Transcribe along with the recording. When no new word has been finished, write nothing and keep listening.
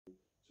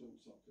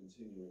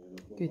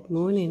Good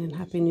morning and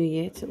Happy New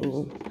Year to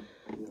all.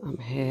 I'm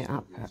here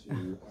up at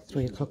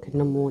 3 o'clock in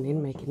the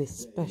morning making this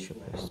special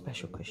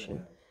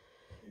cushion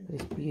for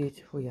this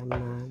beautiful young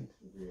man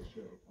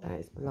that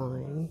is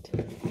blind,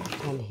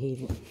 and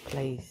he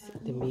plays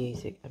the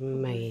music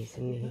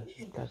amazingly.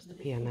 He plays the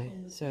piano.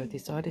 So I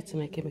decided to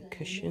make him a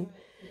cushion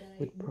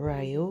with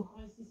braille.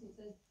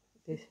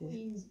 This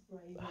is,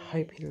 I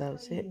hope he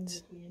loves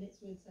it.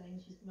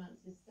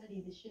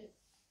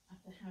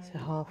 So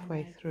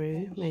halfway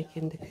through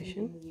making the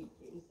cushion,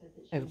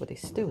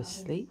 everybody's still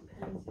asleep,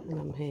 and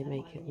I'm here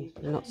making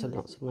lots and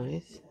lots of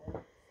noise.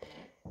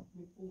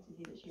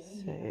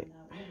 So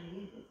I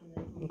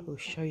will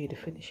show you the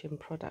finishing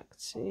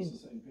product soon.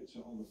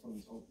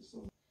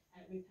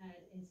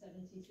 Repaired in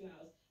 72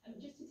 hours.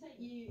 Just to take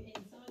you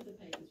inside the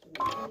papers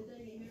from the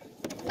Daily Mirror.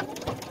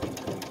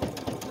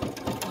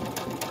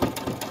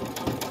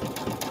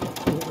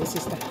 This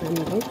is the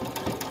handle.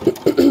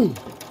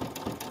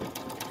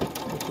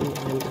 Putting the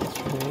handle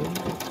through.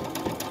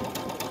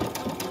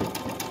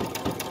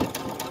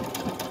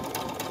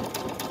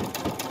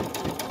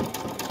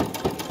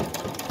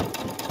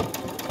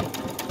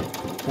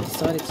 I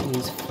decided to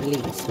use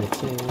fleece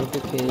material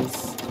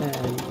because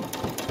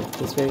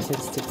it's very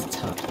sensitive to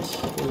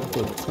touch, and I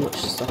think it's much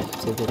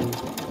softer than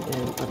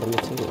other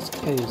materials. It's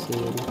cosy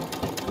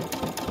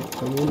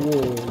and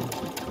warm,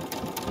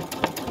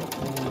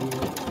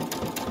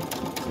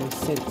 so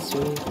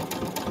sensory.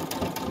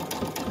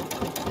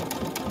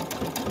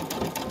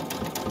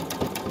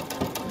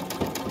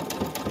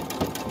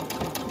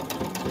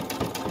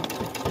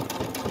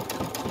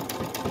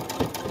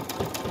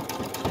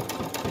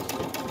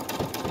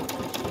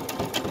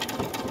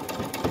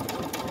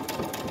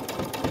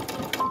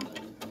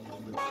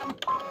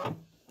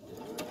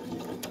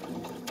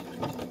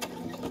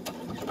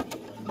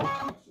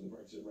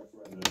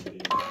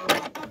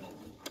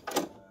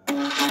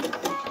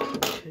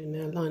 Okay,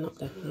 now line up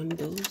the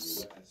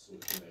handles.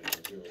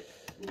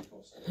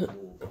 I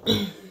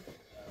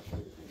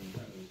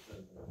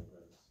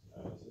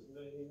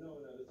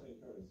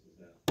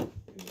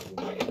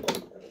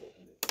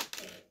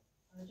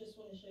just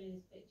want to show you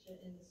this picture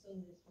in the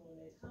sun this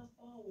morning. How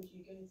far would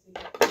you go to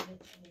get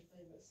any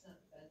favourite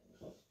snack bed?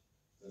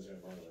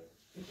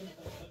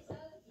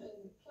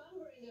 Elephant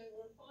clambering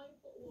over a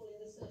 5-foot wall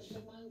in the search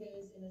for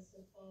mangoes in a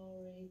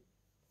safari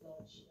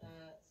lodge.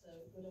 So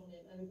good on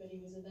him. Everybody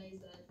was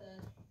amazed that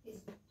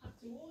his path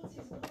towards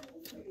his normal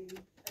food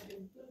had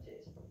been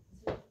flooded. So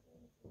that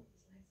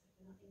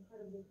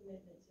incredible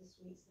commitment to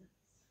sweet snacks.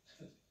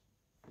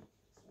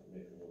 It's like me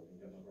in the morning,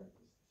 get my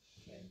breakfast.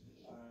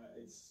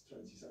 It's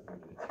 27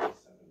 minutes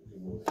past 7.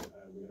 Good morning.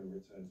 We're going to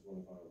return to one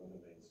of our other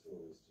main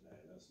stories today,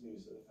 and that's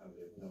news that the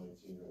family of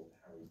 19-year-old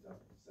Harry Duff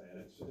say an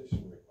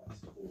extradition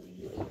request for the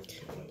US.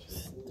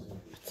 Just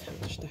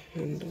attach the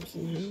handles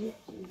now.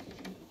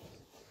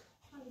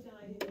 Harry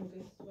died in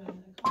August when a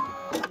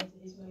car into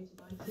his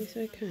motorbike. It's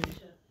okay.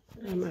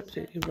 I'm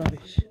absolutely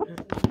rubbish.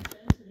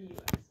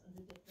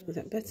 Is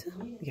that better?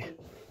 Yeah.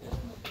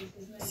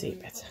 See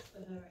better.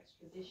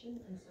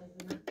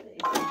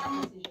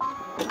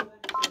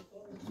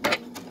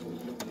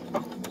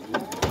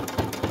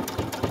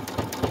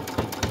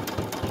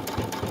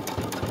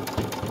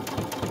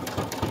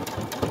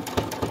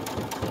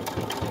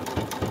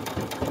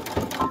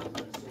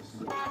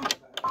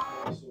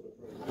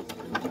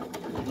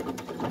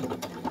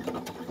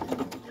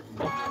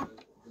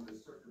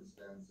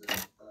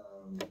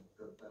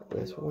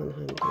 That's one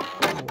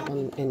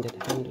end of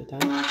the handle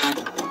done.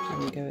 And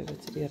we go over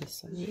to the other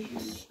side.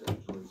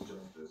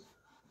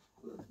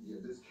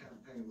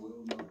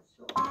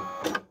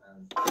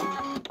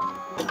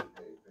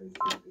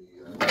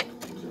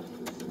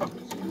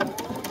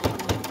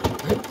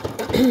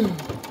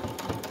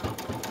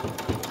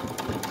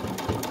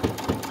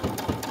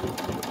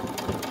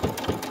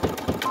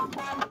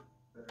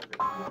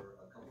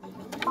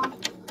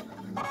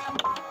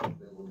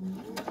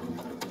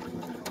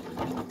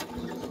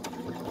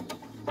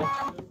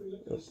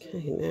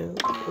 Okay, now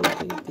we'll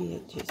do the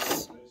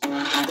edges.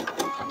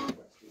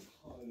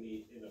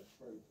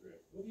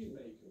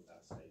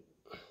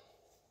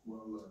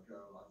 Well, look, I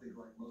think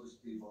like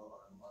most people,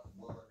 I'm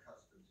well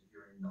accustomed to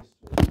hearing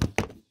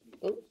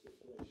oh,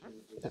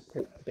 that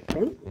went a bit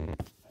wrong.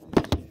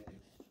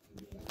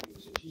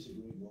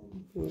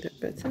 Is that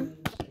better?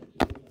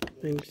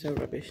 I'm so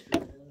rubbish.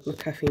 My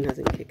caffeine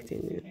hasn't kicked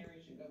in yet.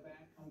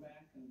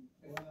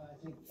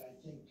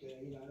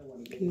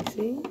 Can you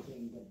see?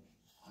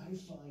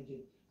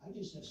 I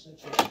just have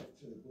such respect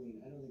for the Queen.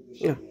 I don't think we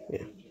should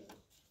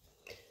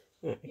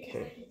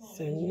Okay,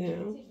 so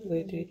now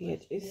we'll do the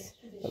edges,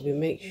 but we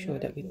make sure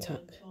that we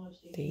tuck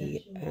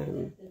the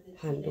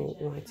handle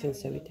right in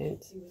so we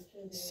don't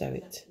sew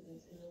it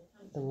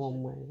the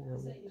wrong way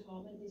around.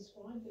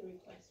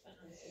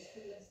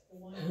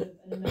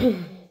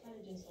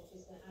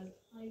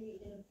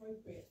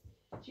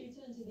 She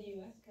returned to the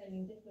US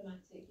claiming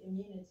diplomatic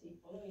immunity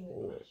following the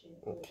crash in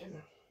August. The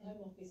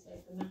Home Office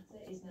says the matter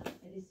is now a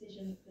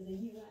decision for the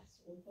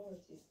US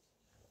authorities.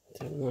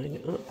 So line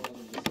it up,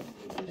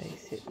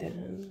 place it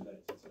down.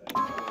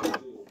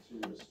 to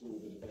restore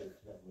the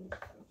devolved government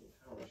after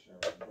power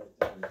sharing broke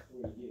down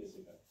 3 years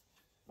ago.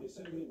 The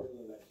Assembly will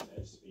elect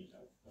a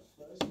Speaker, a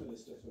First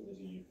Minister from the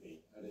DUP,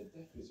 and a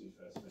Deputy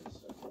First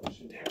Minister from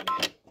Sinn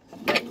Féin.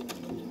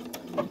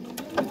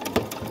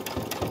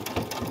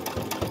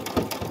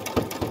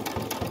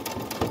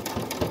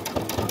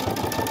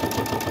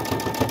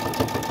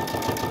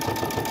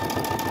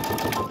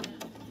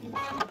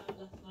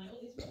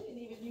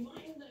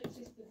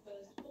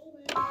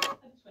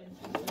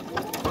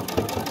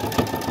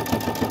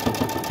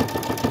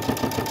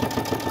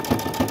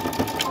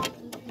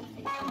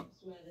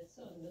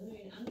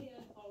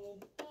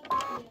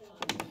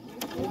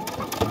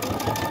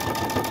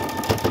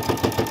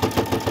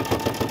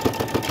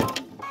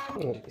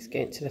 It's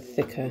getting to the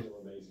thicker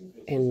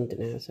end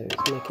now, so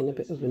it's making a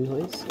bit of a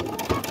noise.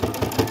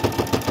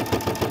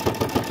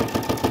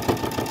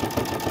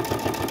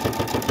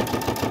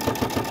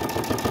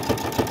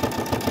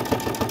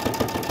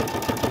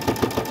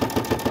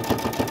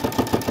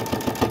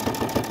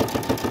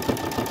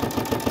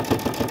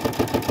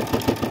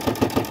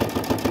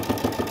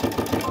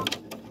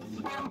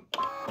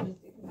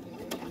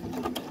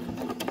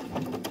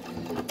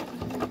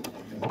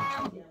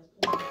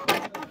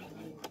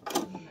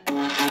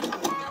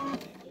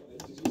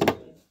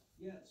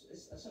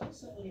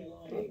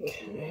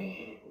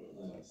 Okay,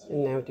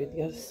 and now do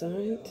the other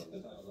side.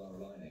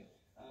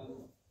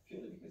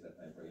 Purely because they're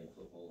playing brilliant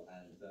football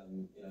and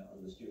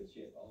under the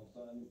stewardship of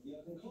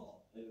Jurgen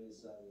Klopp, who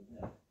is a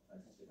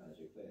fantastic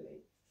manager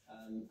clearly.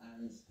 And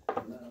the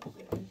man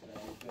opposite him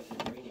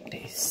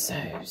today, It's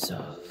so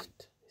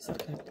soft. It's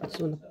like I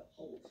just want to,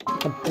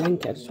 like a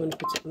blanket. I just want to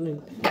put it on and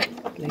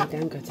lay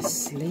down, go to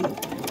sleep.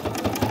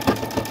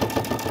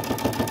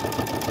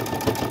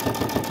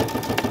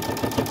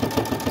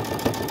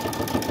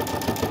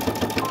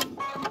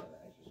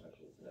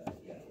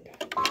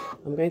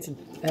 I'm going to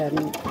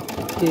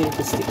do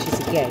the stitches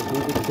again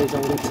because I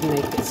want to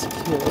make it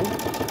secure.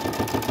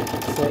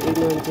 So even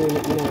though I'm doing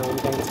it now, I'm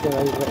going to go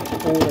over it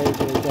all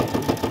over again.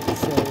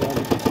 So I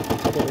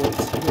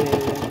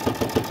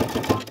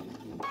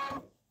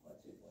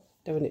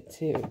don't want it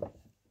to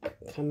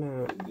come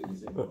out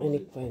at any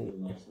point.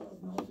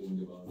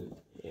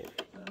 Yeah.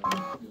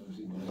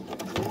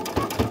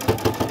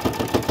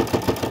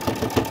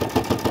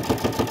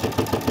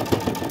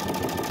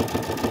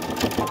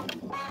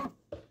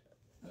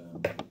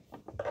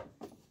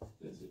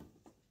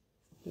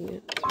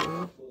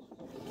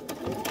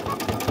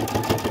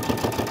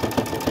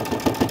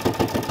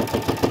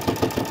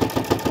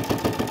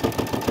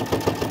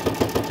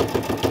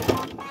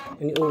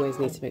 And you always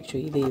need to make sure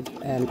you leave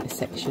a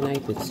section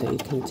open so you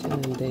can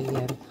turn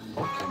the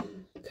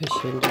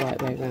cushion the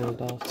right way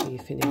around after you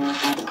finish.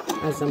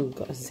 As I've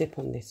got a zip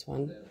on this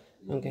one,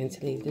 I'm going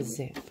to leave the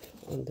zip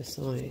on the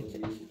side.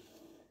 I'm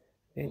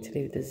going to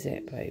leave the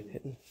zip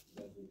open.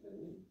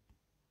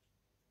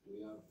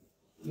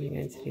 I'm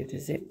going to leave the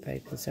zip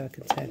open so I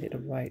can turn it the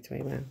right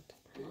way around.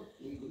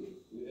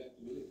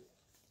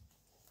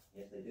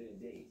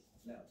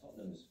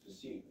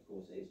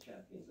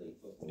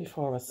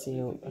 Before I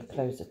seal, I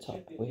close the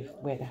top with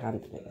where the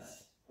handle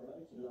is.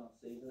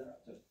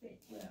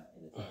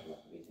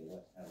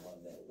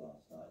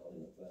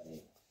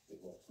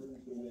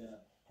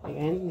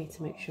 Again, need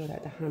to make sure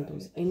that the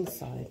handle's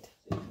inside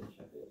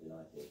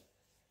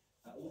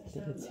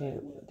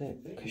the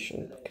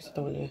cushion, because I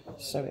don't want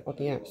to sew it on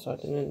the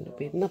outside and then there'll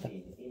be another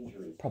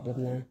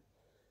problem there.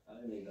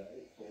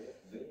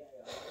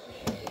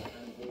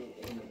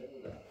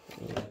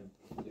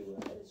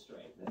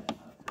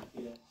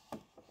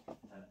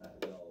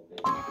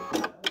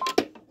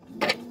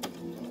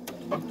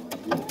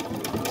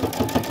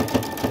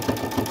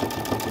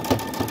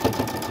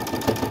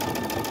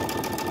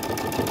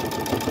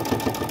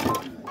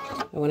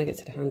 When I get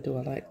to the handle,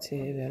 I like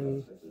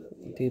to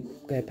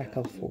go back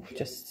and forth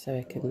just so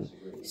I can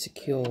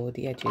secure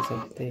the edges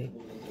of the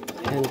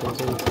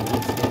handles onto the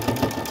material.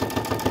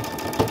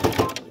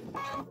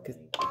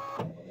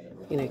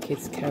 Because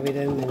kids carry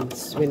them and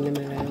swing them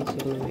around, so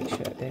you want to make sure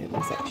that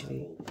it's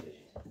actually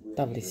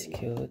doubly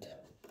secured.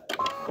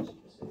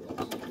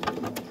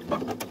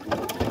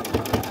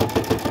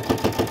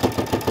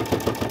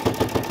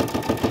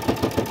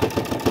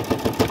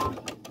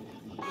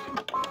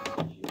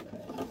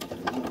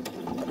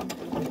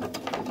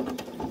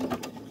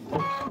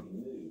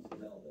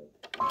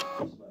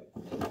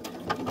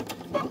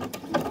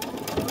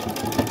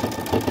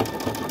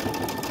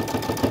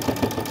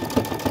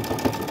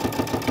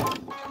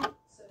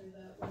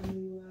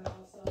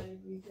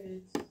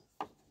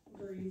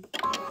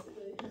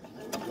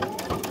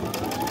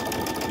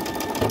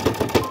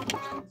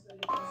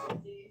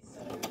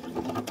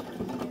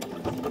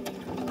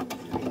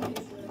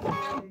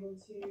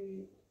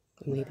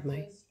 I need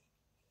my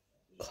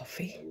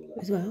coffee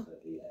as well.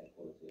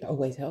 That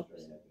always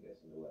helps.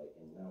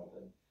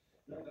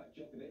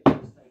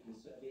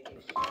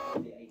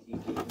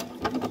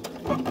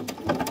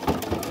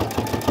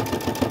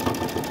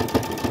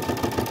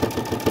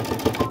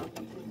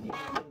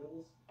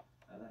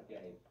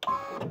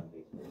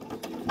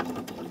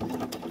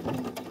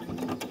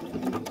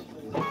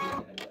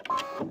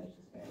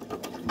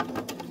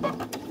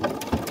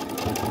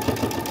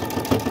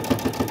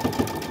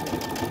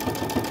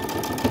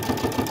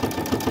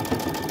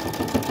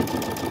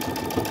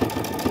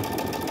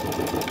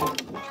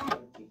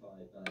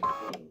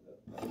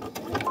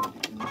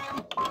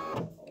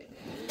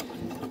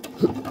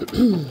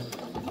 Okay,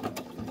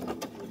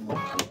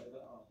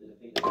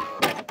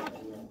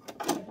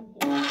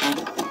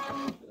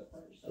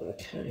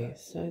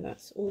 so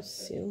that's all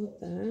sealed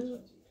there.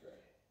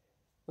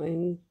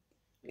 I'm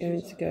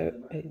going to go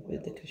over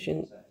the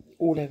cushion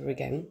all over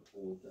again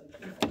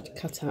to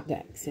cut out the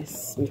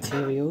excess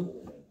material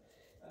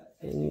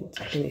and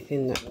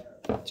anything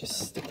that just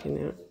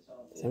sticking out.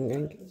 So I'm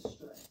going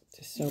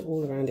to sew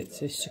all around it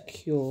to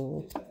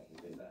secure.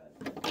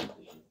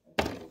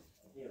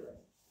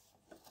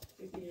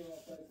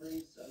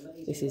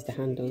 This is the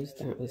handles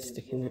that was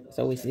sticking out.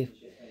 So always leave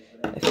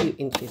a few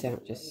inches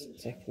out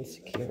just so I can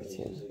secure it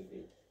in.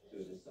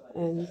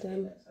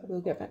 And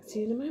we'll get back to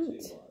you in a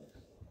moment.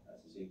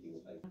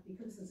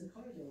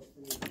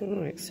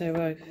 Alright, so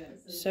I've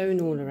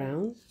sewn all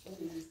around,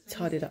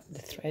 tidied up the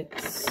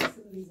threads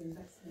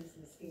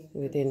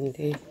within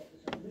the,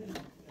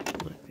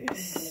 like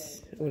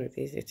this, all of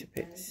these little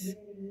bits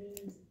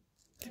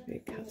to be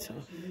cut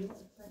off.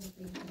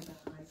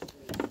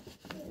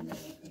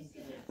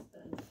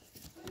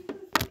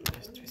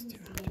 Just twist it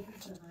around.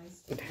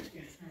 There we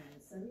go.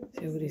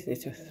 So all these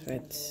little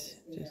threads,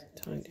 just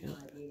tidy up.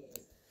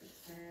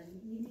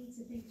 You need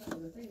to think about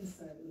other things,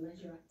 so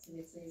leisure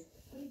activities,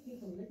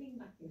 people living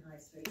back in High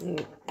Street, they didn't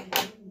work there.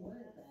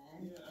 Yeah,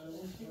 and I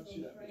want to touch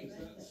that because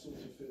that sort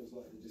of feels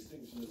like the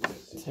distinction of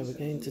this. So we're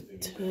going to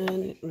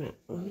turn it round.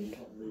 You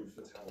can't move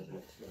for town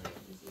blocks going up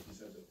in the city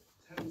centre.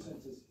 Town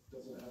centres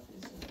doesn't happen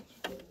so much,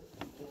 but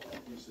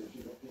obviously if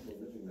you've got people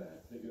living there,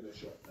 they're going to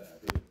shop there,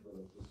 be it for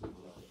the sort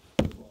of like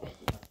the bars,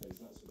 the cafes,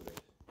 that sort of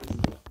thing.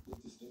 Isn't that the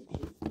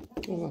distinction?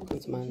 Welcome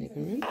to my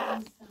living room.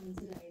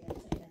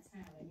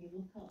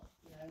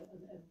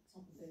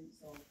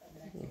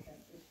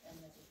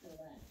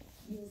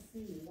 You'll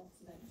see lots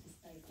of empty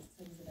spaces,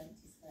 tons of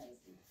empty space.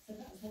 So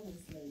that's one of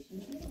the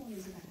solutions. The other one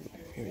is about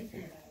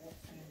thinking about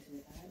what towns are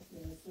about.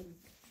 There are some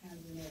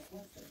towns in the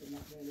northwest that did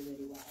that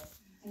really well,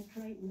 and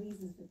create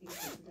reasons for people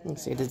to go. You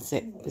see the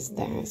zip is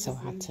there, so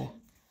I had to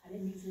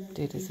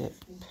do the zip.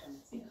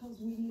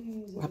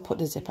 I put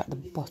the zip at the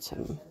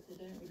bottom.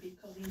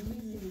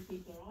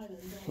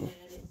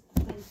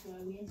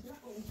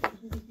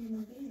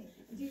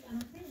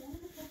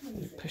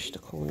 Push the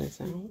corners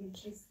out.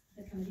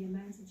 The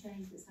amount of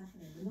change that's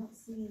happening, we're not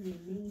seeing the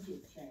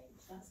immediate change.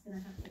 That's going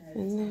to happen over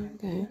And there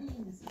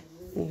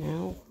we go.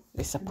 Now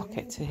there's a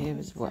pocket to here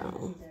as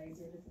well.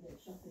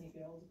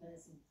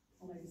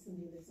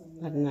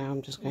 And now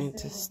I'm just going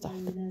to stuff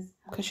the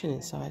cushion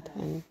inside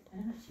and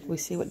we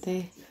see what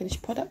the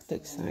finished product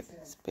looks like.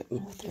 There's a bit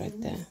more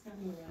thread there.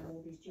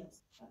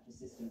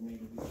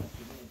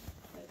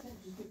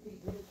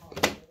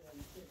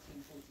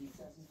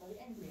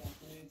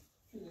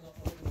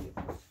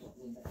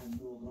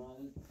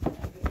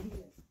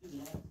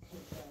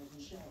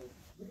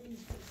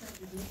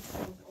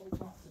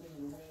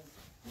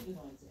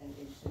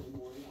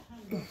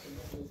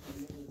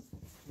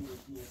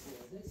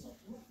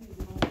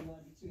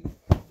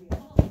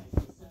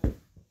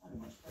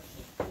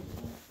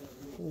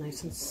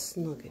 Nice and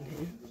snug in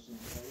here.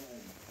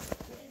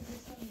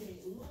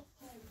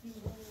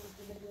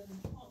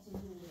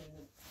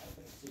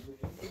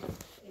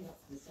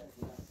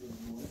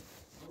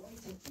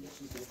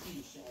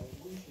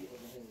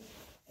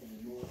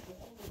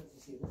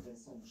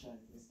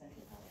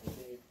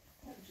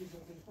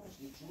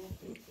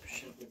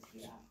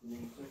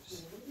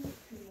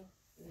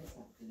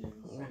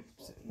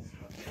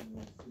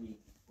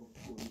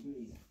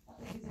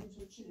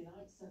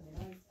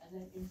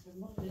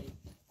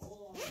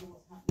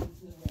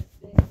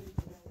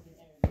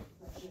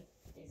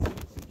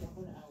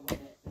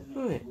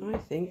 Right, I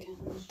think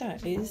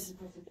that is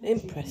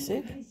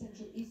impressive,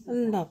 a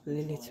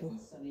lovely little,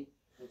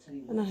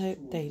 and I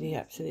hope Daddy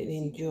absolutely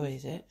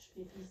enjoys it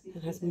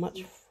and has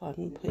much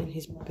fun putting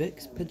his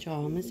books,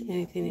 pyjamas,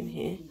 anything in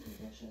here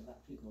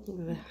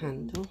with a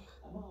handle.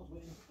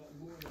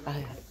 I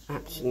have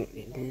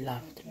absolutely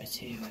loved the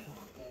material,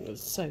 it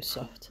was so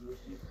soft.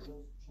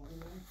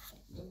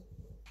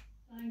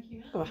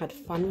 I had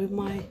fun with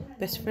my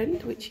best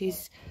friend, which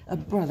is a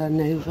Brother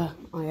Nova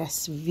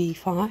IS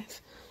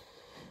V5,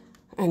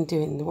 and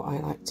doing what I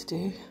like to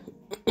do,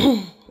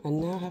 and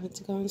now having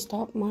to go and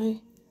start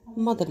my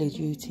motherly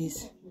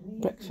duties,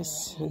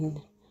 breakfast and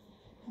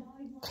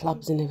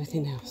clubs and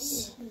everything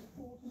else.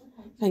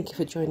 Thank you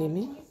for joining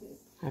me.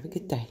 Have a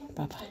good day.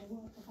 Bye bye.